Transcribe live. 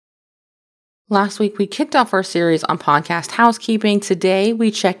Last week, we kicked off our series on podcast housekeeping. Today,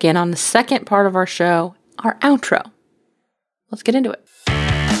 we check in on the second part of our show, our outro. Let's get into it.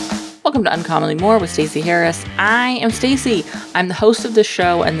 Welcome to Uncommonly More with Stacey Harris. I am Stacey. I'm the host of this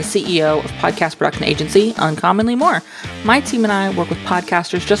show and the CEO of podcast production agency, Uncommonly More. My team and I work with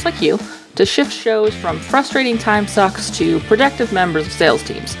podcasters just like you to shift shows from frustrating time sucks to productive members of sales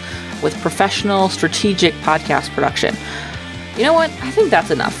teams with professional, strategic podcast production. You know what? I think that's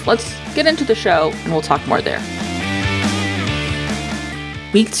enough. Let's get into the show and we'll talk more there.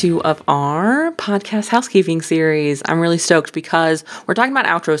 Week 2 of our podcast housekeeping series. I'm really stoked because we're talking about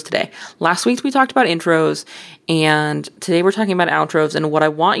outros today. Last week we talked about intros, and today we're talking about outros, and what I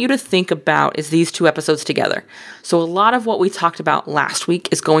want you to think about is these 2 episodes together. So a lot of what we talked about last week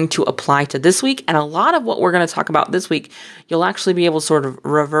is going to apply to this week, and a lot of what we're going to talk about this week, you'll actually be able to sort of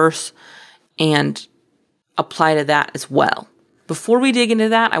reverse and apply to that as well. Before we dig into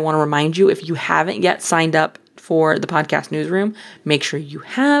that, I want to remind you, if you haven't yet signed up for the podcast newsroom, make sure you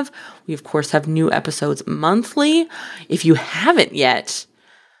have. We, of course, have new episodes monthly. If you haven't yet,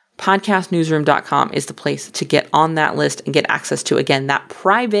 podcastnewsroom.com is the place to get on that list and get access to, again, that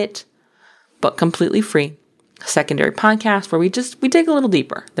private but completely free secondary podcast where we dig a little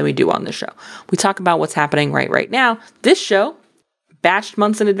deeper than we do on this show. We talk about what's happening right now. This show, batched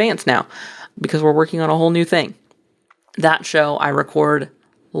months in advance now because we're working on a whole new thing. That show I record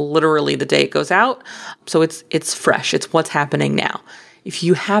literally the day it goes out. So it's fresh. It's what's happening now. If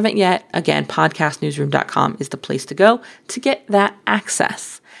you haven't yet, again, podcastnewsroom.com is the place to go to get that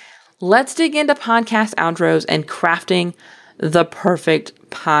access. Let's dig into podcast outros and crafting the perfect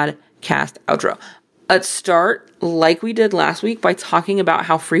podcast outro. Let's start like we did last week by talking about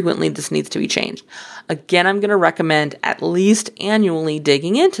how frequently this needs to be changed. Again, I'm going to recommend at least annually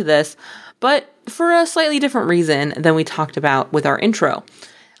digging into this, but for a slightly different reason than we talked about with our intro.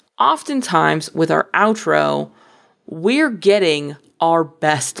 Oftentimes with our outro, we're getting our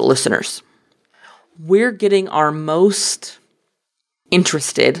best listeners. We're getting our most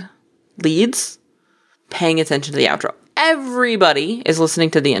interested leads paying attention to the outro. Everybody is listening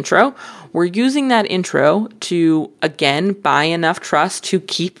to the intro. We're using that intro to, again, buy enough trust to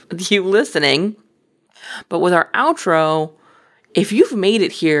keep you listening. But with our outro, if you've made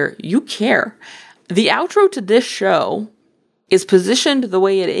it here, you care. The outro to this show is positioned the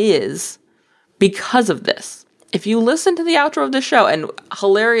way it is because of this. If you listen to the outro of the show, and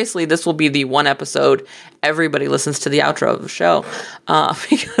hilariously, this will be the one episode everybody listens to the outro of the show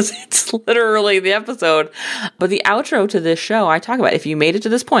because it's literally the episode. But the outro to this show, I talk about, if you made it to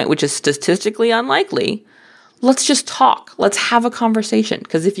this point, which is statistically unlikely, let's just talk. Let's have a conversation.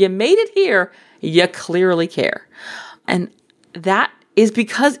 Because if you made it here, you clearly care. And that is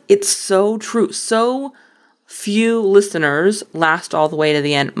because it's so true. So few listeners last all the way to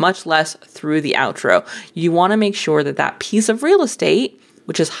the end, much less through the outro. You want to make sure that that piece of real estate,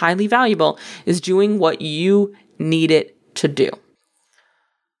 which is highly valuable, is doing what you need it to do.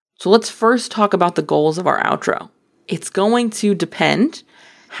 So let's first talk about the goals of our outro. It's going to depend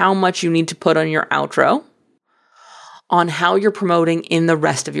how much you need to put on your outro on how you're promoting in the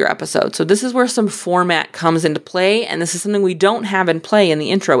rest of your episode. So this is where some format comes into play, and this is something we don't have in play in the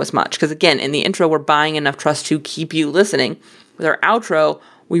intro as much, because again, in the intro, we're buying enough trust to keep you listening. With our outro,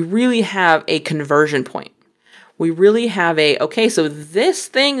 we really have a conversion point. We really have okay, so this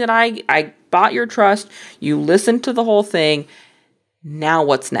thing that I bought your trust, you listened to the whole thing, now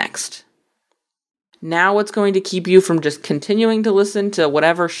what's next? Now what's going to keep you from just continuing to listen to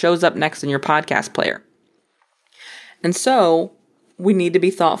whatever shows up next in your podcast player? And so we need to be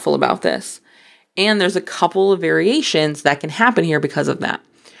thoughtful about this. And there's a couple of variations that can happen here because of that.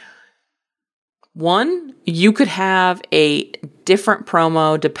 One, you could have a different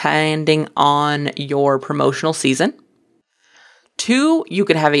promo depending on your promotional season. 2, you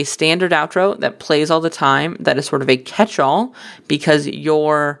could have a standard outro that plays all the time that is sort of a catch-all because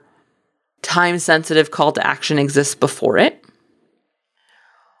your time-sensitive call to action exists before it.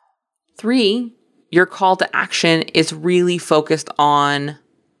 3, your call to action is really focused on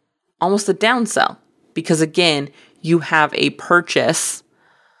almost a downsell because, again, you have a purchase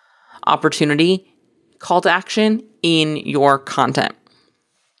opportunity call to action in your content.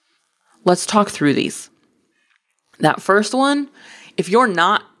 Let's talk through these. That first one, if you're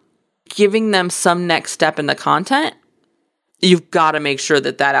not giving them some next step in the content, you've got to make sure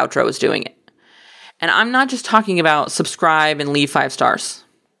that that outro is doing it. And I'm not just talking about subscribe and leave 5 stars.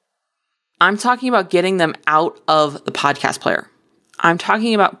 I'm talking about getting them out of the podcast player. I'm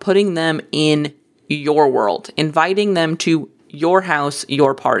talking about putting them in your world, inviting them to your house,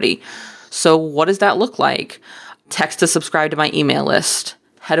 your party. So what does that look like? Text to subscribe to my email list,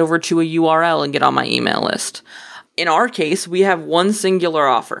 head over to a URL and get on my email list. In our case, we have one singular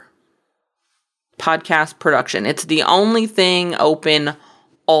offer. Podcast production. It's the only thing open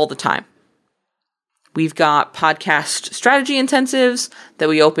all the time. We've got podcast strategy intensives that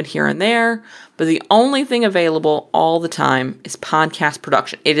we open here and there, but the only thing available all the time is podcast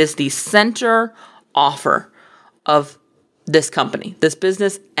production. It is the center offer of this company, this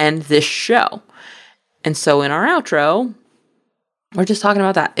business, and this show. And so in our outro, we're just talking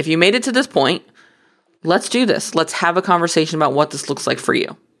about that. If you made it to this point, let's do this. Let's have a conversation about what this looks like for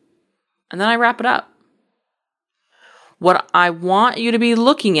you. And then I wrap it up. What I want you to be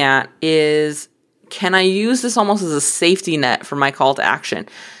looking at is, can I use this almost as a safety net for my call to action?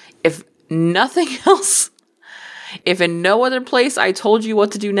 If nothing else, if in no other place I told you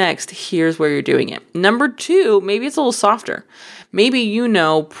what to do next, here's where you're doing it. Number 2, maybe it's a little softer. Maybe you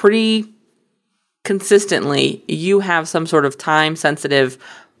know pretty consistently you have some sort of time-sensitive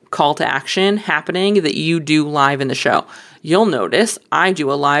call to action happening that you do live in the show. You'll notice I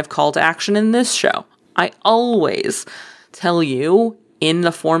do a live call to action in this show. I always tell you in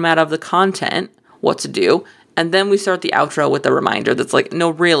the format of the content what to do, and then we start the outro with the reminder that's like, no,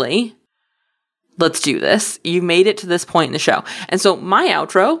 really, let's do this. You made it to this point in the show. And so my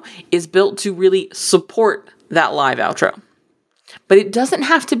outro is built to really support that live outro. But it doesn't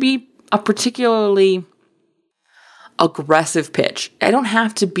have to be a particularly aggressive pitch. I don't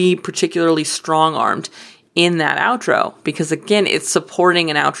have to be particularly strong-armed in that outro, because again, it's supporting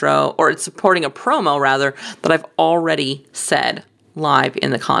an outro, or it's supporting a promo rather, that I've already said live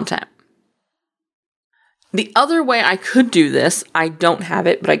in the content. The other way I could do this, I don't have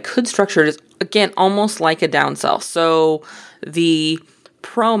it, but I could structure it as, again, almost like a downsell. So the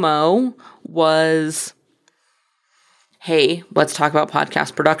promo was, hey, let's talk about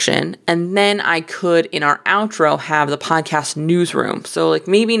podcast production. And then I could, in our outro, have the podcast newsroom. So like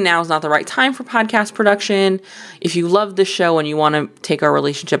maybe now's not the right time for podcast production. If you love the show and you want to take our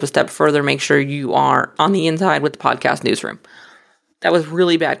relationship a step further, make sure you are on the inside with the podcast newsroom. That was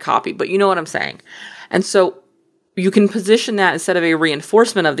really bad copy, but you know what I'm saying. And so you can position that instead of a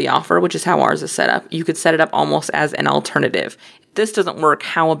reinforcement of the offer, which is how ours is set up. You could set it up almost as an alternative. If this doesn't work,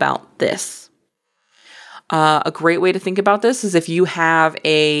 how about this? A great way to think about this is if you have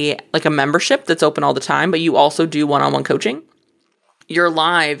a membership that's open all the time, but you also do one-on-one coaching. Your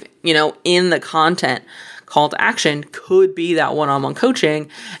live, in the content call to action could be that one-on-one coaching.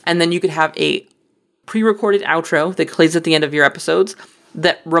 And then you could have a pre-recorded outro that plays at the end of your episodes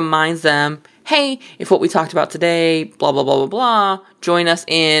that reminds them, hey, if what we talked about today, blah, blah, blah, blah, blah, join us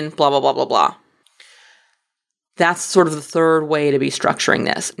in blah, blah, blah, blah, blah. That's sort of the third way to be structuring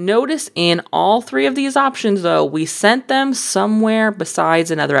this. Notice in all 3 of these options, though, we sent them somewhere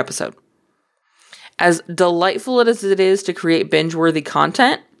besides another episode. As delightful as it is to create binge-worthy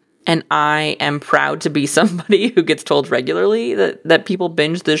content, and I am proud to be somebody who gets told regularly that people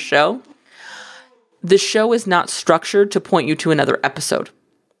binge this show, the show is not structured to point you to another episode.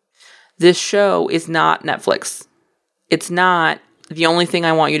 This show is not Netflix. It's not, the only thing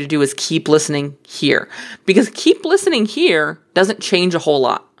I want you to do is keep listening here. Because keep listening here doesn't change a whole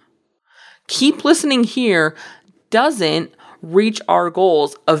lot. Keep listening here doesn't reach our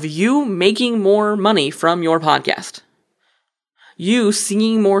goals of you making more money from your podcast. You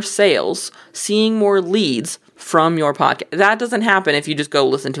seeing more sales, seeing more leads from your podcast. That doesn't happen if you just go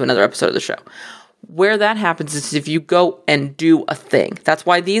listen to another episode of the show. Where that happens is if you go and do a thing. That's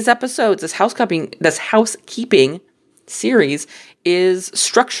why these episodes, this housekeeping series is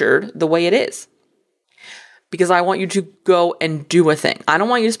structured the way it is. Because I want you to go and do a thing. I don't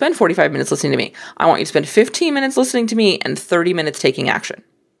want you to spend 45 minutes listening to me. I want you to spend 15 minutes listening to me and 30 minutes taking action.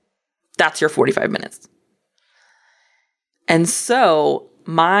 That's your 45 minutes. And so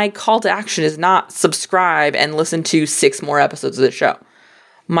my call to action is not subscribe and listen to 6 more episodes of the show.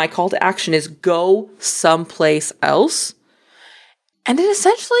 My call to action is go someplace else and then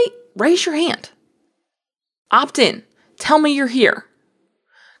essentially raise your hand. Opt in. Tell me you're here.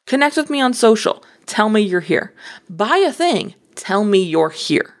 Connect with me on social. Tell me you're here. Buy a thing. Tell me you're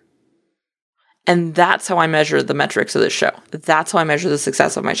here. And that's how I measure the metrics of this show. That's how I measure the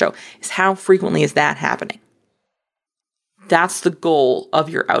success of my show, is how frequently is that happening. That's the goal of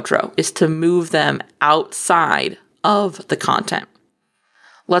your outro, is to move them outside of the content.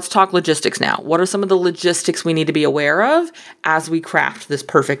 Let's talk logistics now. What are some of the logistics we need to be aware of as we craft this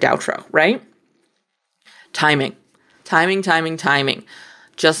perfect outro, right? Timing.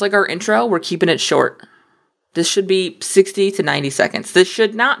 Just like our intro, we're keeping it short. This should be 60 to 90 seconds. This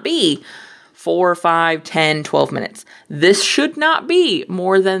should not be 4, 5, 10, 12 minutes. This should not be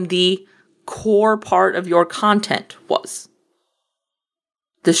more than the core part of your content was.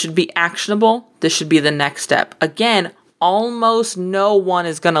 This should be actionable. This should be the next step. Again, almost no one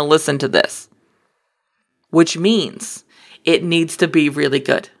is going to listen to this, which means it needs to be really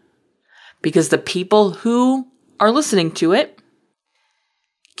good, because the people who are listening to it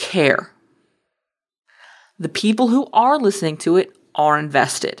care. The people who are listening to it are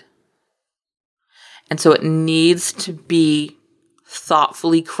invested. And so it needs to be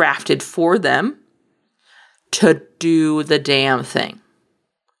thoughtfully crafted for them to do the damn thing.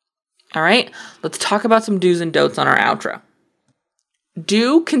 All right, let's talk about some do's and don'ts on our outro.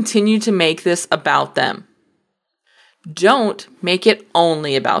 Do continue to make this about them. Don't make it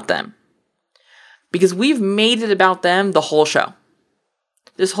only about them, because we've made it about them the whole show.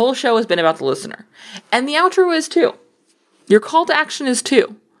 This whole show has been about the listener, and the outro is too. Your call to action is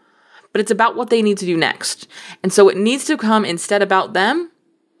too, but it's about what they need to do next. And so it needs to come, instead about them,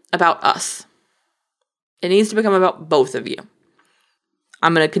 about us. It needs to become about both of you.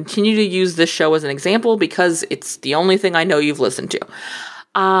 I'm going to continue to use this show as an example because it's the only thing I know you've listened to.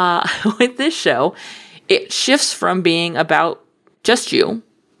 With this show, it shifts from being about just you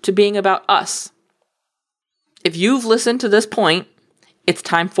to being about us. If you've listened to this point, it's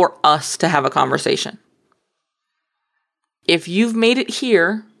time for us to have a conversation. If you've made it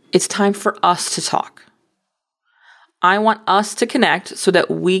here, it's time for us to talk. I want us to connect so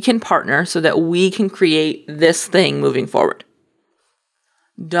that we can partner, so that we can create this thing moving forward.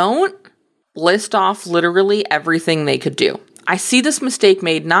 Don't list off literally everything they could do. I see this mistake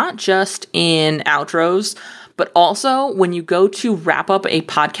made not just in outros, but also when you go to wrap up a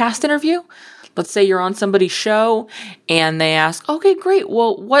podcast interview. Let's say you're on somebody's show and they ask, okay, great.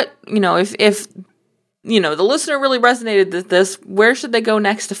 Well, what, if the listener really resonated with this, where should they go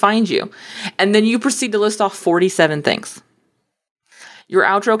next to find you? And then you proceed to list off 47 things. Your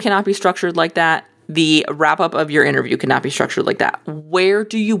outro cannot be structured like that. The wrap-up of your interview cannot be structured like that. Where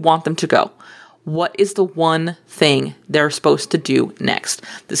do you want them to go? What is the one thing they're supposed to do next?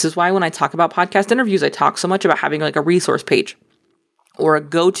 This is why when I talk about podcast interviews, I talk so much about having like a resource page or a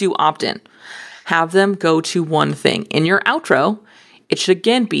go-to opt-in. Have them go to one thing. In your outro, it should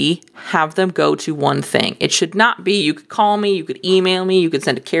again be have them go to one thing. It should not be you could call me, you could email me, you could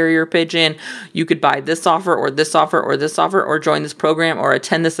send a carrier pigeon, you could buy this offer or this offer or this offer or join this program or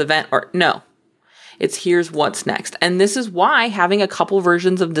attend this event or no. It's here's what's next. And this is why having a couple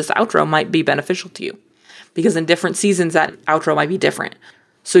versions of this outro might be beneficial to you, because in different seasons that outro might be different.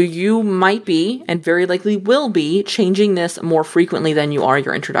 So you might be, and very likely will be, changing this more frequently than you are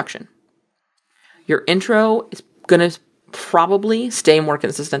your introduction. Your intro is going to probably stay more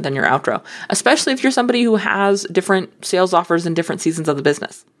consistent than your outro, especially if you're somebody who has different sales offers in different seasons of the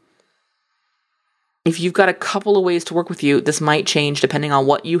business. If you've got a couple of ways to work with you, this might change depending on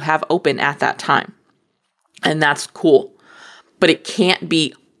what you have open at that time. And that's cool. But it can't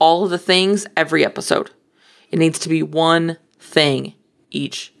be all of the things every episode. It needs to be one thing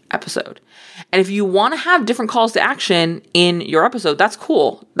each episode. And if you want to have different calls to action in your episode, that's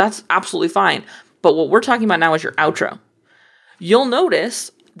cool. That's absolutely fine. But what we're talking about now is your outro. You'll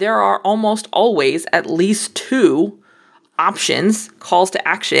notice there are almost always at least 2 options, calls to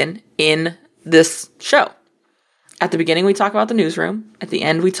action in this show. At the beginning, we talk about the newsroom. At the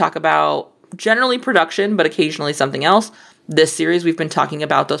end, we talk about generally production, but occasionally something else. This series, we've been talking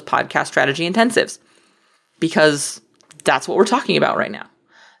about those podcast strategy intensives because that's what we're talking about right now.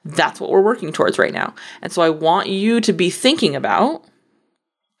 That's what we're working towards right now. And so I want you to be thinking about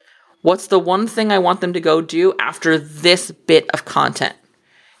what's the one thing I want them to go do after this bit of content.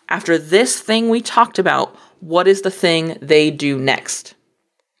 After this thing we talked about, what is the thing they do next?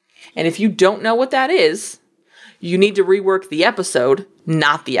 And if you don't know what that is, you need to rework the episode,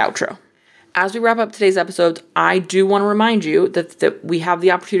 not the outro. As we wrap up today's episode, I do want to remind you that we have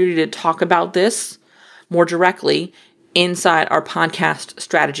the opportunity to talk about this more directly inside our podcast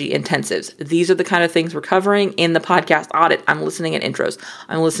strategy intensives. These are the kind of things we're covering in the podcast audit. I'm listening at intros.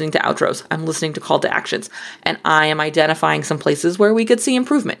 I'm listening to outros. I'm listening to call to actions. And I am identifying some places where we could see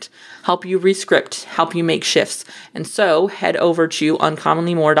improvement, help you rescript, help you make shifts. And so head over to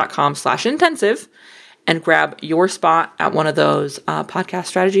uncommonlymore.com/intensive and grab your spot at one of those podcast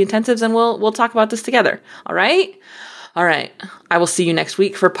strategy intensives, and we'll talk about this together. All right? All right. I will see you next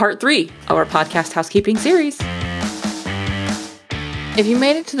week for part 3 of our podcast housekeeping series. If you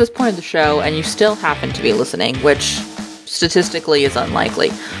made it to this point of the show and you still happen to be listening, which statistically is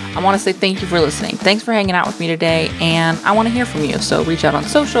unlikely, I want to say thank you for listening. Thanks for hanging out with me today, and I want to hear from you. So reach out on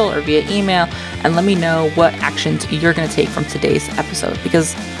social or via email and let me know what actions you're going to take from today's episode,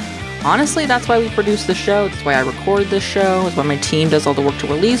 because honestly, that's why we produce this show. That's why I record this show. That's why my team does all the work to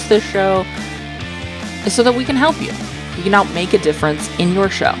release this show. Is so that we can help you. you can now make a difference in your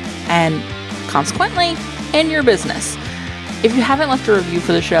show and consequently in your business. If you haven't left a review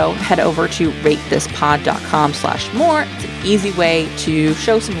for the show, head over to ratethispod.com/more. It's an easy way to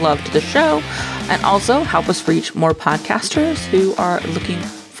show some love to the show and also help us reach more podcasters who are looking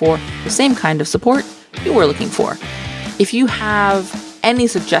for the same kind of support you were looking for. If you have any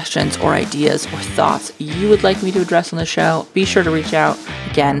suggestions or ideas or thoughts you would like me to address on the show, be sure to reach out.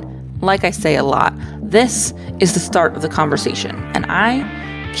 Again, like I say a lot, this is the start of the conversation, and I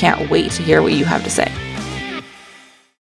can't wait to hear what you have to say.